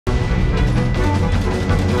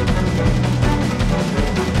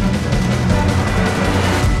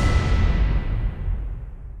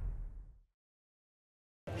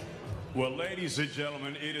Well, ladies and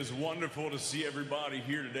gentlemen, it is wonderful to see everybody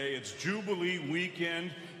here today. It's Jubilee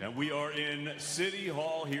weekend, and we are in City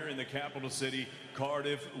Hall here in the capital city,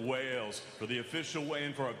 Cardiff, Wales, for the official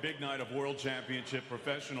weigh-in for a big night of World Championship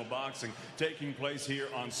professional boxing taking place here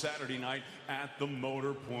on Saturday night at the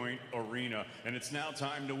Motor Point Arena. And it's now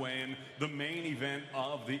time to weigh in the main event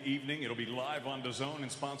of the evening. It'll be live on DAZN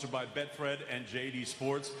and sponsored by Betfred and JD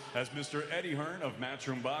Sports, as Mr. Eddie Hearn of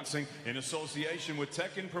Matchroom Boxing, in association with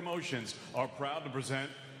Tekken Promotions, are proud to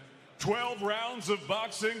present 12 rounds of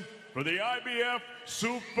boxing for the IBF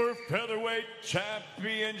Super Featherweight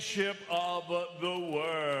Championship of the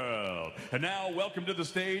world. And now, welcome to the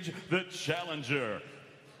stage, the challenger.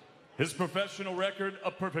 His professional record,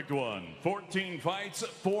 a perfect one. 14 fights,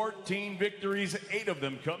 14 victories, 8 of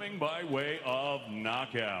them coming by way of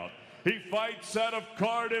knockout. He fights out of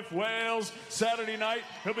Cardiff, Wales. Saturday night,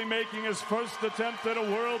 he'll be making his first attempt at a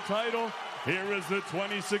world title. Here is the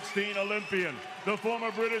 2016 Olympian, the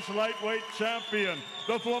former British lightweight champion,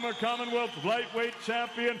 the former Commonwealth lightweight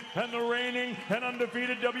champion, and the reigning and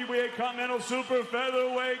undefeated WBA Continental Super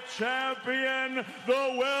Featherweight champion,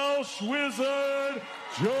 the Welsh Wizard,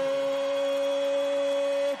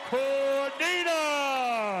 Joe Cordina.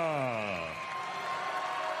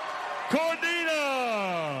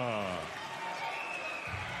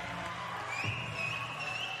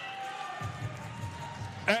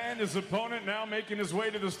 And his opponent now making his way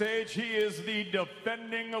to the stage. He is the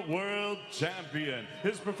defending world champion.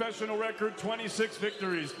 His professional record, 26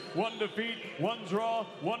 victories, 1 defeat, 1 draw,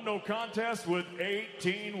 1 no contest, with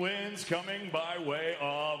 18 wins coming by way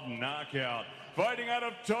of knockout. Fighting out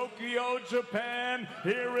of Tokyo, Japan,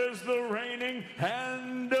 here is the reigning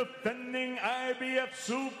and defending IBF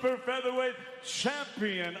Super Featherweight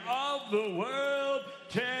champion of the world,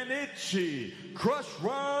 Kenichi Crush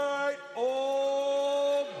Right Ogawa.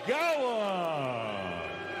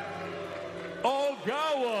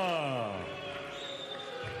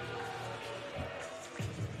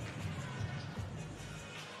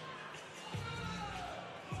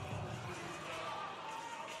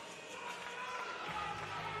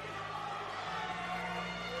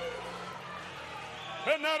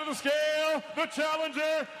 And now to the scale, the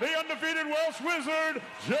challenger, the undefeated Welsh Wizard,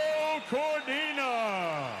 Joe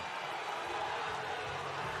Cordina.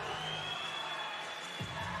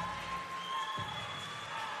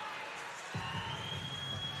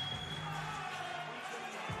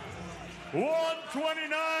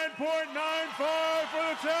 $129.95 for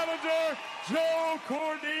the challenger, Joe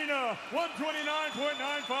Cordina.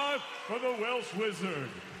 $129.95 for the Welsh Wizard.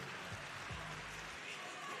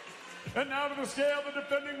 And now to the scale, the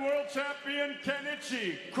defending world champion,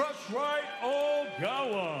 Kenichi Crush Right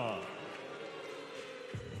Ogawa.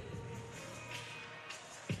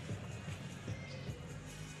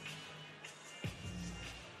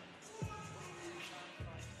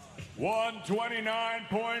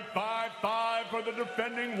 $129.55 for the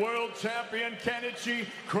defending world champion, Kenichi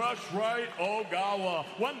Crush Right Ogawa.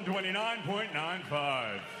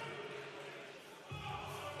 $129.95.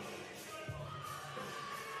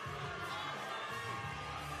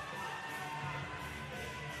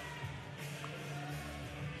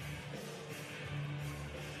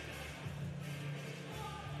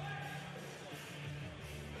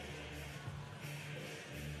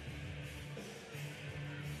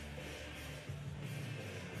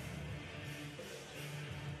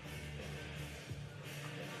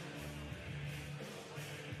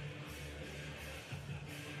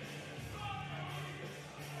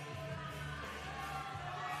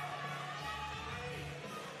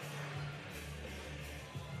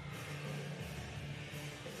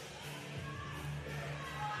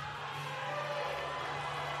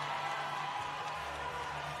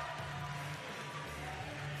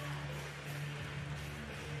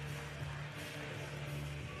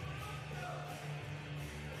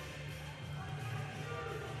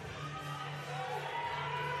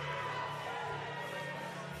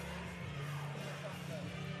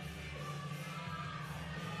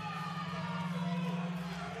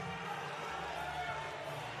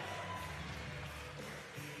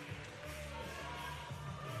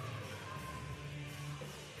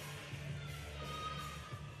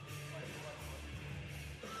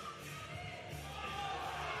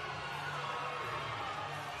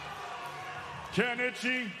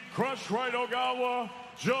 Kenichi Crush Right Ogawa,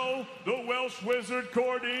 Joe the Welsh Wizard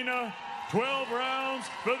Cordina, 12 rounds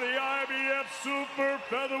for the IBF Super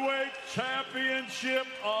Featherweight Championship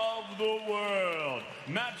of the World.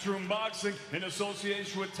 Matchroom Boxing in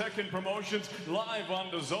association with Tekken Promotions, live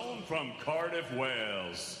on DAZN from Cardiff,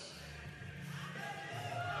 Wales.